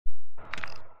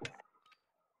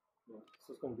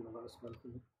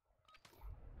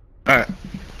Alright.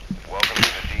 Welcome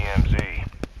to the DMZ.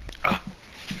 Oh.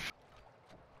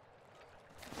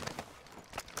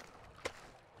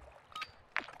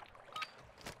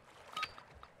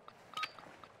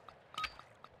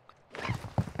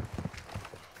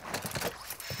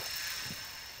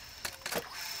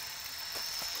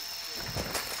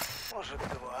 Может,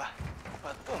 два.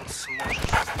 Потом сможешь.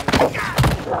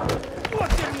 Вот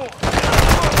дерьмо!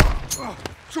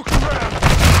 Сука!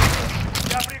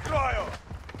 Я прикрою!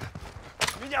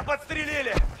 Меня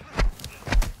подстрелили!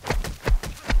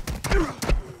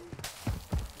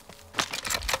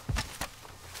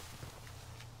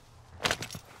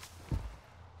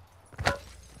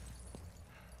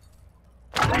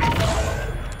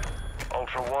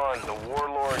 Ultra One, the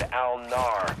warlord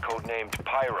Al-Nar, codenamed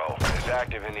Pyro, is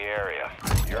active in the area.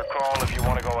 Your call if you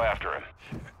want to go after him.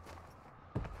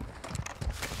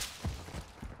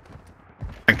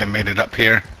 I think they made it up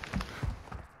here.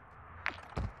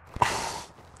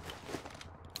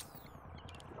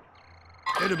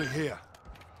 Enemy here.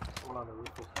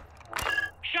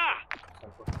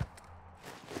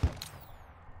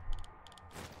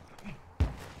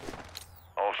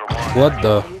 Ultra One, What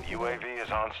the? UAV is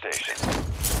on station.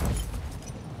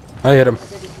 I hit him.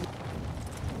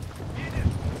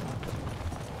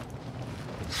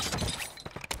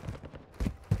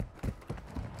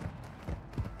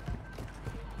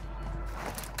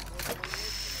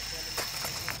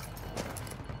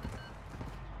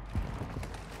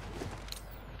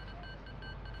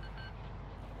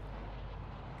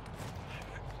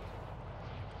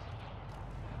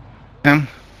 Him.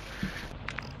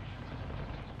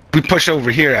 We push over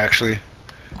here actually.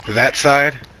 To that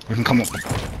side. We can come up.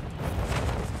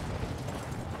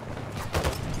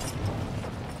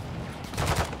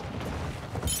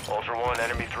 Ultra One,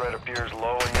 enemy threat appears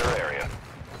low in your area.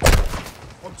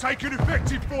 I'm taking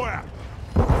effective fire!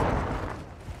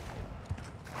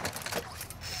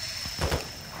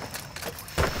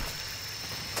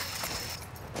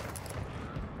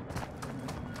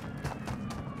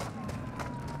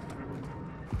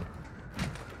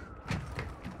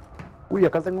 Uy,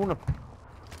 acá tengo uno.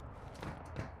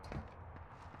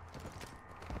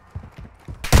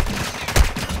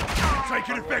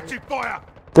 Taking effective fire!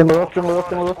 Tengo dos, tengo dos,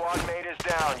 tengo dos. Squad mate is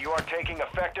down. You are taking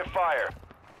effective fire.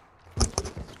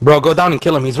 Bro, go down and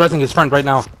kill him. He's resing his friend right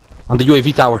now. On the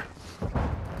UAV tower.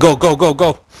 Go, go, go,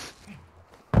 go.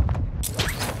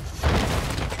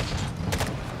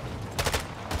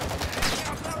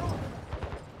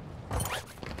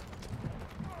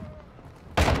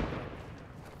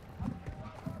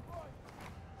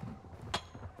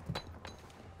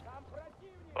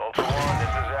 Ultra One, this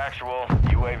is actual.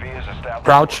 UAV is established.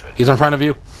 Crouch. He's in front of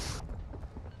you.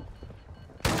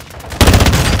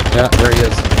 Yeah, there he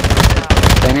is.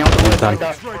 He's done.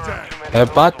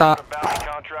 Pata. Bounty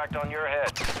contract on your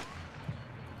head.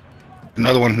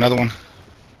 Another one, another one.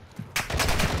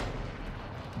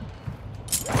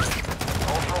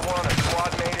 Ultra One, a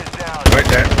squad mate is down. Right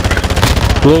there.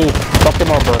 Blue. Fuck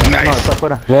him up, bro. Nice. No, está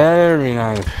afuera. Very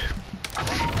nice.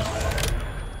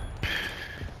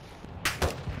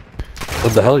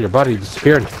 What the hell? Your body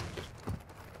disappeared.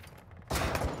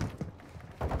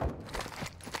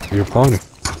 You're pointing.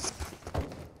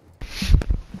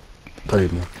 Play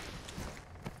it now.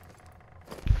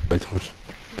 Way too much.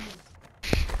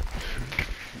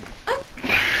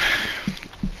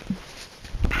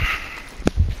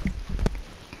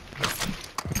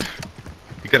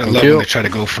 You gotta love when they try to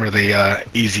go for the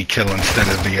easy kill instead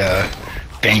of the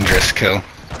dangerous kill.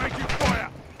 Taking fire!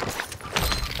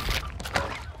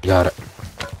 Got it.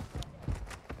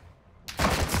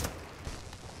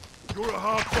 You're a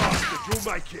hard bastard,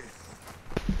 you'll make it.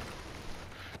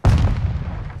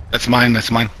 That's mine, that's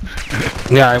mine.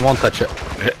 Yeah, I won't touch it.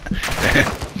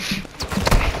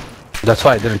 That's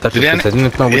why I didn't touch it, because I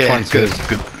didn't know which yeah, one's good, his.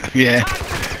 good. Yeah.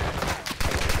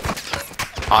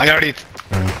 I already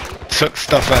took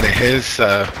stuff out of his,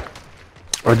 I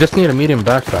just need a medium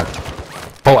backpack.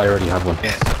 Oh, I already have one.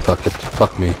 Yeah. Fuck it.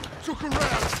 Fuck me. Took a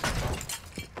round!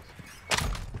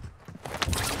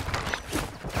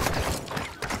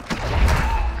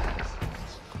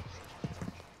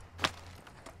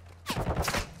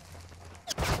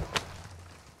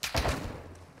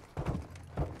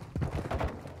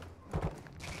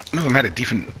 none of them had a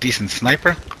decent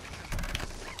sniper.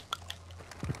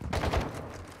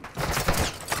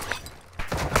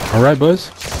 Alright,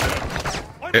 boys.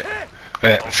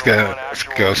 Yeah, let's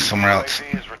go somewhere else.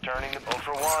 UAV is returning.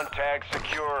 Ultra One, tag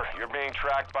secure. You're being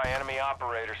tracked by enemy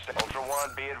operators. Ultra One,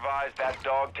 be advised that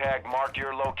dog tag marked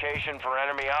your location for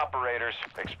enemy operators.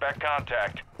 Expect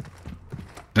contact.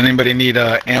 Does anybody need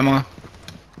ammo?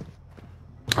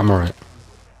 I'm alright.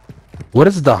 What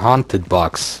is the haunted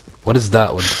box? What is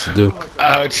that? What does it do?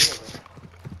 It's...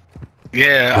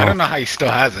 Yeah, I don't know how he still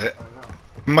has it.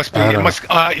 It must be... I It don't must...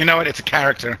 you know what? It's a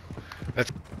character.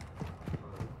 That's...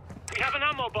 We have an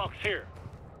ammo box here.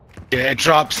 Yeah, it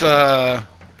drops,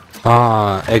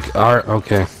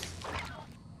 okay.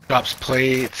 drops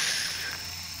plates.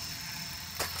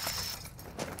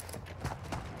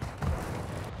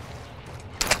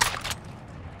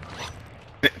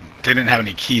 They didn't have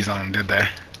any keys on them, did they?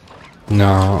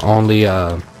 No, only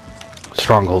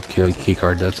stronghold key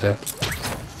card. That's it.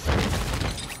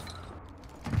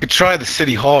 You could try the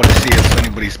city hall to see if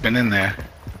anybody's been in there.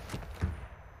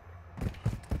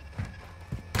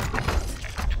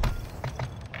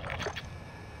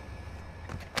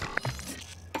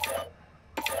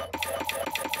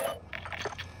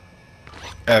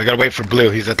 We gotta wait for Blue.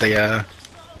 He's at the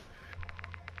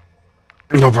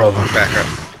No problem. back up.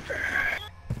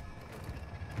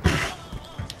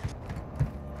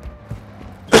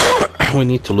 We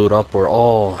need to loot up.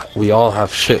 We all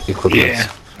have shit equipment.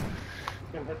 Yeah.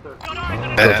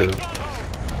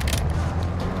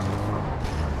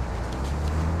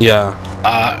 Yeah.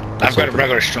 I've got a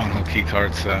regular stronghold key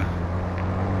card, so.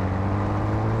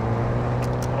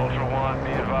 Ultra One,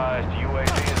 be advised, UAV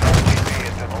is RTB.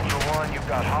 It's an Ultra One. You've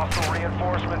got hostile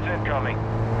reinforcements incoming.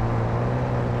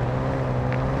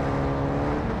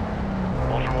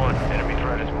 Ultra One, enemy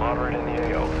threat is moderate in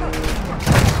the AO.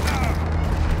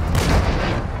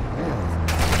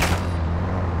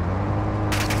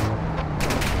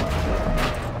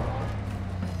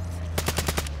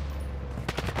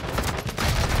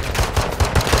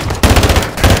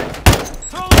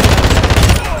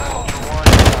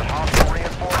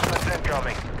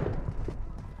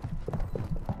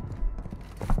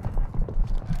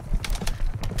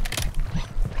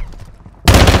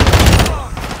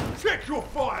 Check your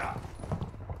fire!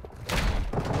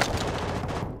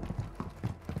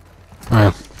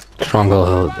 Alright.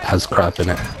 Stronghold has crap in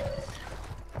it.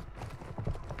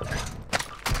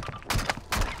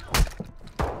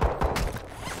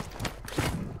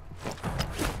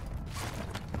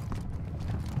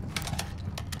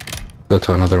 Go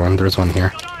to another one. There's one here.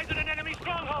 Got eyes on an enemy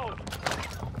stronghold.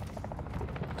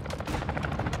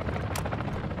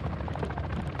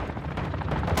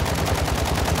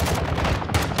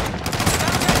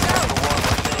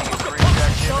 Increased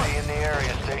activity in the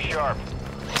area. Stay sharp.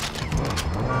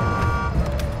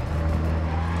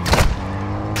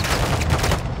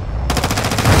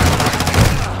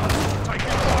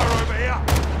 Taking fire over here!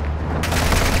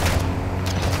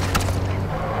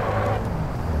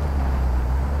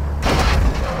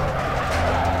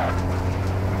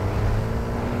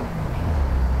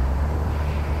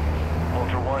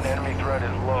 Ultra One, enemy threat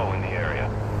is low in the area.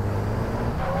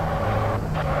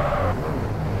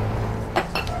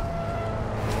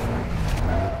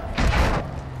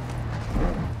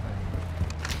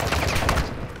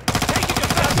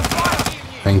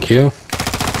 Thank you.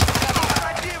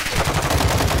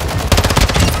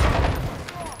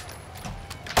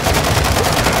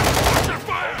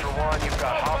 Ultra One, you've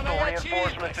got hostile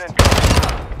reinforcements incoming.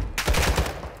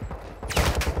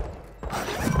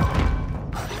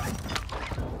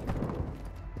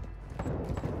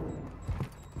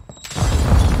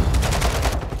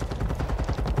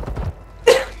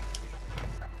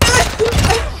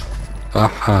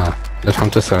 Aha. ليش عم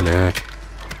تسأل هيك؟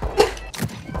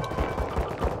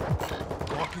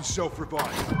 Marking self-revive.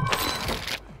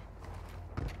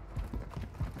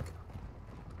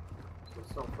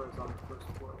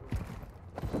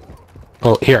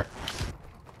 Oh, here.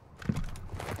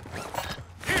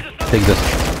 Take this.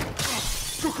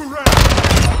 Look around!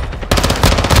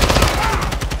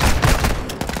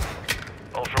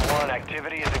 Ultra One,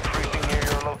 activity is increasing near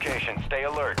your location. Stay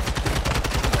alert.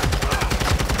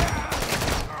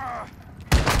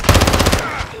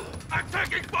 I'm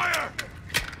taking fire!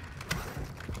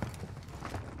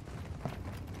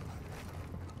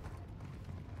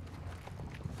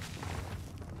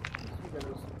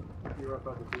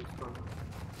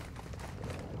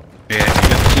 Yeah, you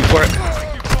got the key for it?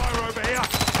 Taking fire over here!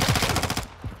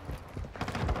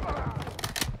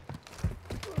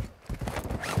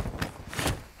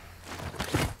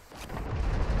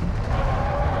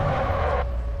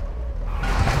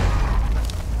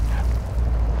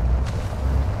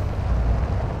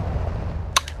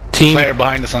 Team. Player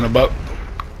behind us on the boat.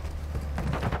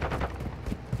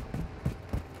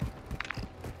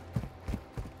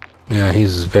 Yeah,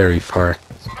 he's very far.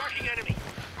 Marking enemy.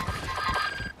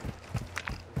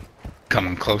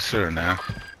 Coming closer now.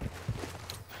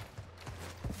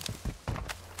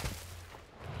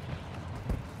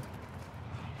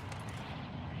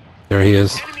 There he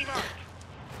is. Enemy marked.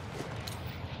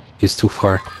 He's too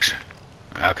far.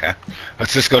 Okay.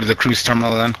 Let's just go to the cruise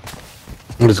terminal then.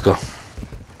 Let's go.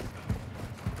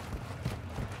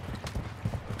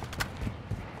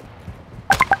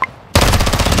 I'm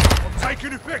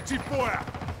taking effective fire.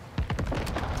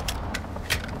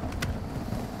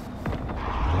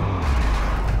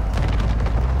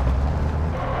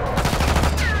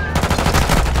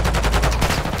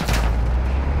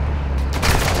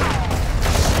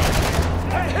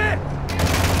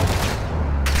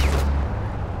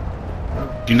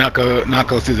 Do not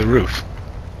go through the roof.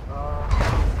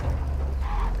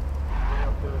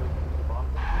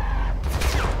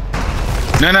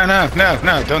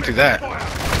 No, don't do that.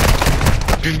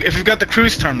 If you've got the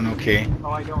cruise terminal key. Oh,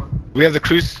 I don't. We have the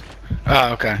cruise.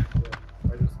 Oh, okay. I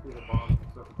just threw the bomb.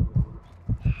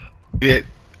 Yeah.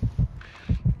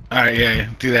 Alright, yeah,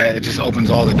 do that. It just opens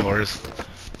all the doors.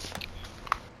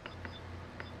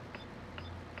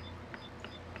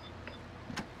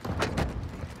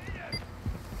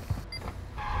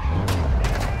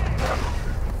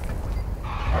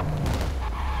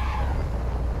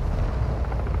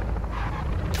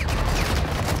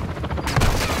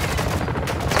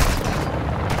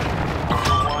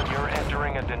 You're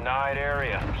entering a denied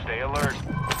area. Stay alert.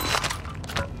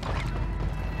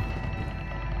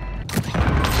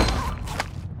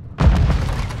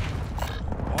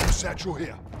 I'm satchel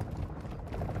here.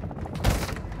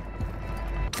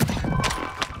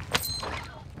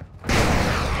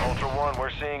 Ultra One,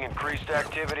 we're seeing increased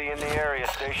activity in the area.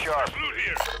 Stay sharp. Loot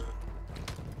here.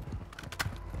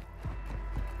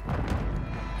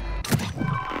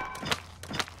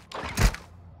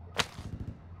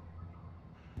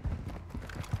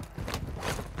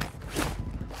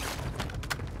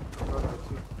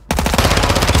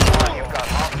 You've got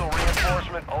hostile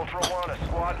reinforcement. Ultra One, a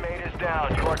squad mate is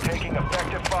down. You are taking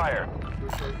effective fire.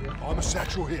 I'm a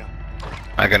satchel here.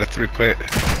 I got a 3-plate.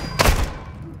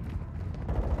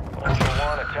 Ultra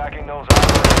One, attacking those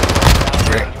operators.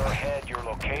 Great. Down your head. Your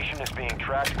location is being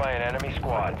tracked by an enemy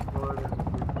squad.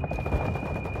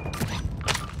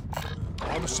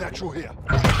 I'm a satchel here.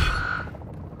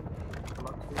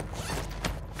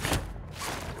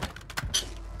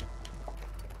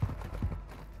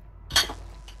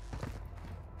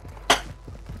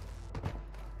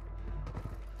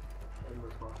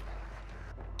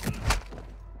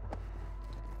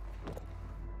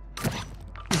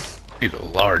 Need a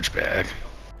large bag.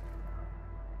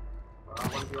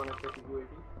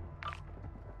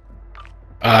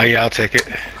 Yeah, I'll take it.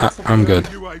 I'm good.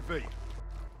 UAV.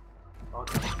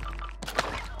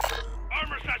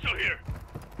 Armor satchel here.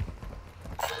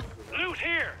 Loot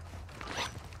here.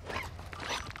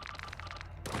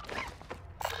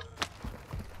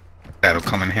 That'll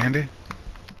come in handy.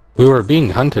 We were being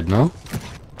hunted, no?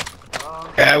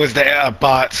 Yeah, it was the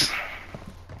bots.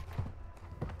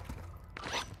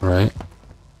 Right.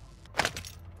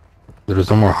 There's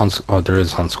no more hunt. Oh, there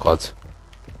is hunt squads.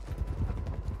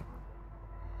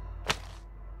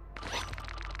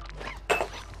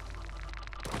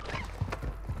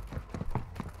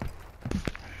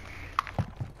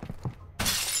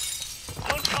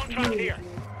 Hunt contract here.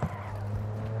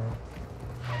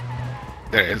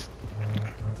 There it is.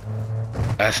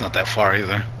 That's not that far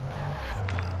either.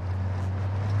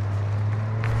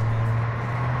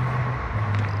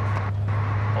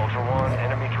 Ultra One,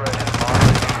 enemy threat is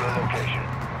monitoring your location.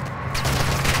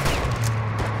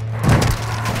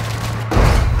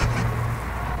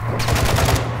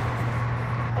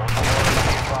 Ultra One,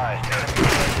 be advised. Enemy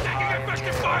threat is high in the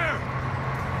Effective area. fire.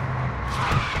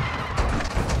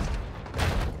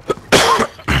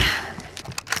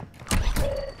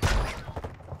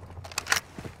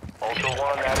 Ultra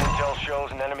One, that intel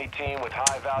shows an enemy team with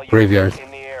high value Graveyard.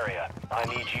 in the area. I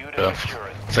need you to Ugh. secure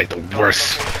it. It's like the Those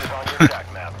worst. locations on your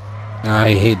attack map.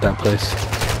 I hate that place.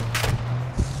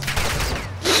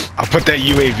 I'll put that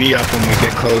UAV up when we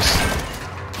get close.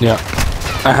 Yeah.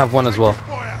 I have one as well.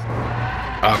 Fire.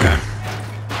 Okay.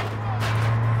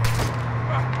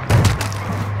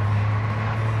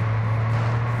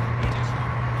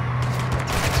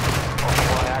 Ultra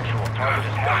One, actual. Target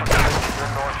is half a mile to your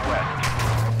northwest.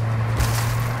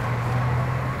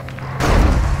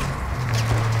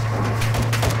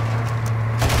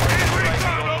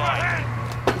 Recon overhead.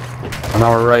 On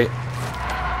our right.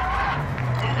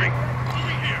 Moving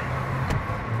here.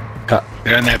 Yeah.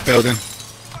 They're in that building.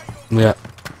 Yeah.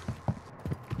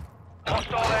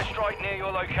 Hostile airstrike near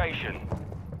your location.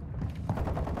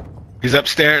 He's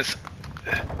upstairs.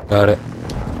 Got it.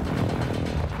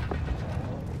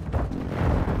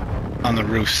 On the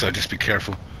roof, so just be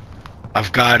careful.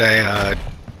 I've got a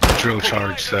drill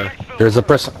charge, so There's a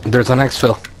person. There's an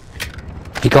exfil.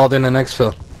 He called in an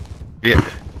exfil. Yeah.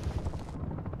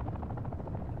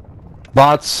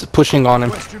 Bots pushing on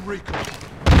him. Western recon.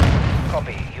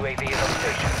 Copy. UAV is on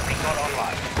station. Recon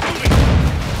online.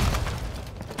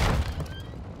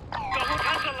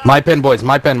 My pen, boys.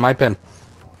 My pen. My pen.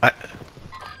 Oh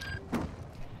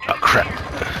crap.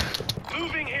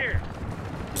 Moving here.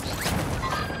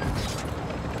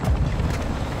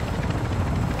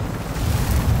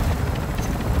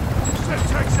 Set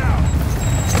checks out.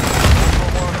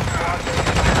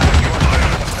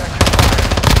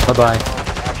 Bye bye.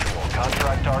 Actual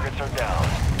contract targets are down.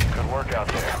 Good work out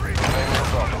there. Payment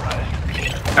is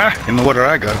authorized. Ah, in the water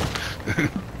I go.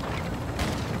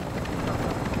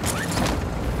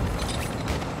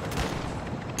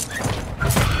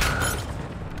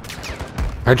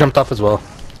 I jumped off as well.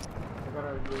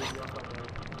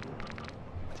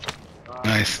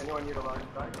 Nice. Anyone need a line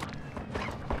back?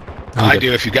 I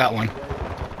do if you got one.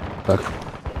 Fuck. You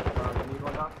need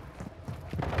one, Doc?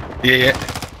 Yeah, yeah.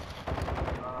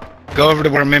 Go over to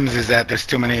where Mims is at. There's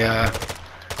too many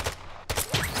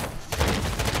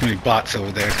bots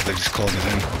over there because I just called it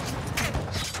in.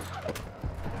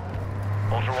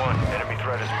 Ultra One, enemy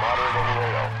threat is moderate over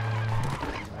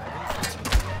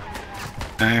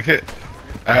AO. Okay.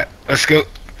 Alright, let's go.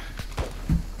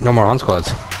 No more on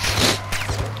squads.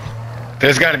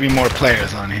 There's got to be more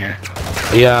players on here.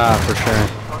 Yeah, for sure.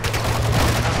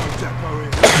 Depot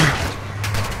in.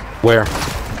 Where?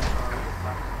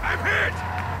 I'm hit.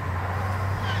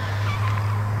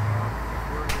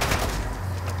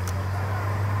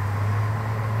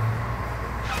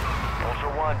 Ultra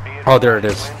One, be Oh, there it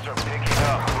is. Winds are picking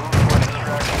up. Move to an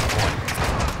extraction point.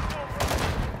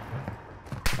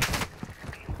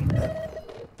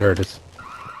 There it is.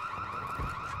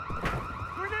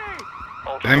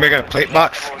 Anybody got a plate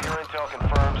box? Your intel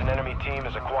confirms an enemy team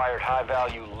has acquired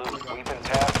high-value loot. We've been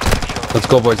tasked with securing. Let's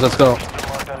go, boys. Let's go. Still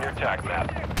marked on your attack map.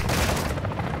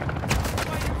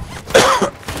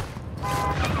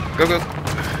 Go, go.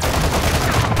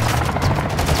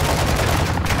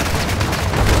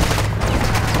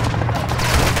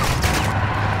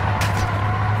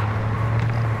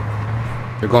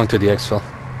 They're going to the exfil.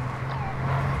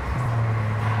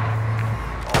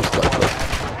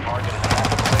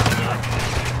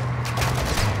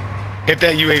 Hit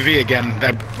that UAV again.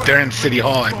 They're in City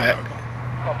Hall, I bet.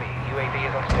 Copy. UAV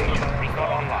is on station.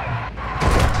 Recon online.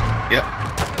 Yep.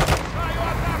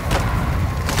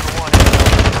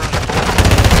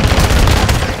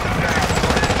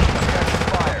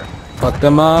 Fuck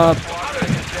them up.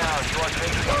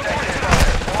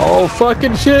 Oh,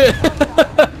 fucking shit.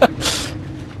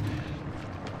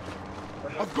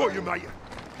 I've got you, mate.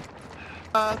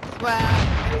 Well, I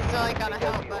still ain't gotta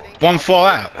help, buddy. One fall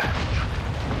out.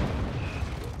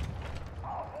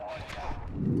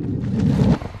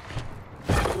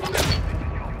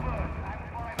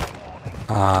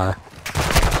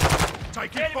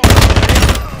 Take it fire.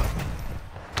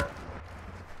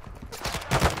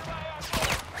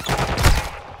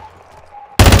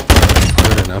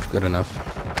 Good enough, good enough.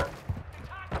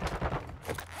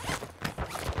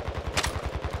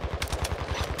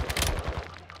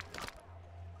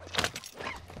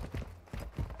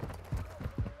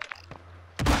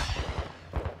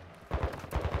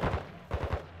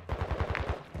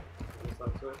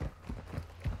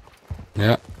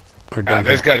 Yeah, we're done.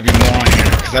 There's got to be more on here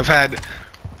because I've had.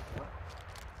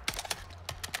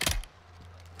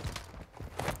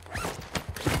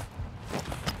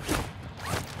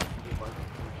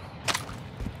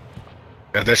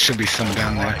 Yeah, there should be some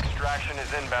down there. Extraction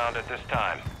is inbound at this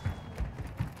time.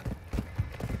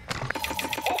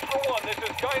 Ultra One, this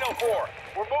is Dino 4.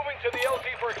 We're moving to the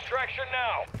LZ for extraction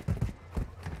now.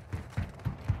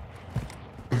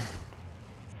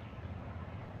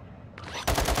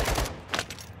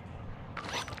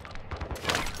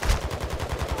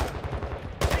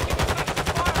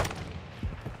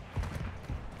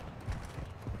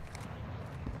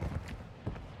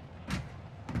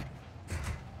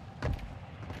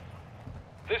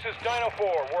 This is Dino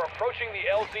 4. We're approaching the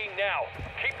LZ now.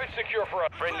 Keep it secure for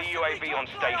us. Friendly UAV on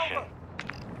station.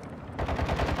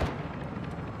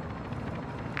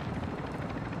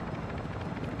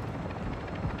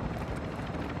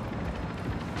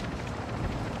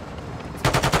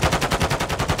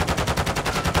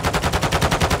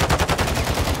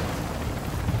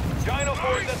 Dino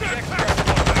 4 is at the extract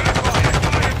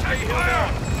point. Stay here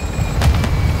now.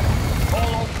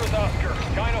 All Ultras Oscar.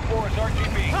 Dino 4 is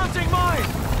RGB. Planting mine.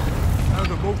 And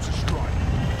the mortar strike.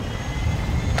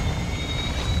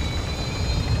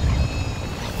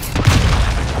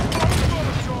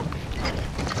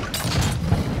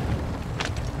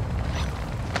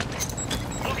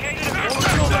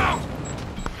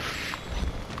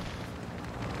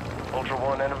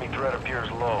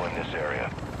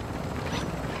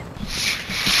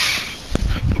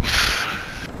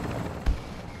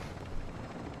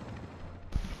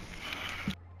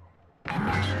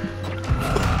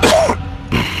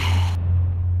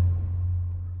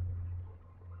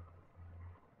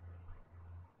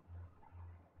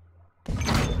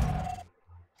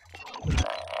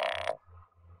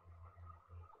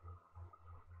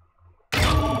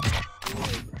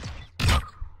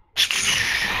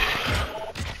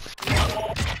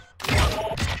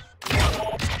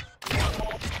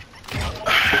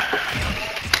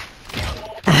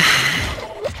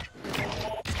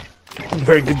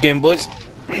 Very good game, boys.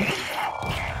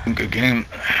 Good game.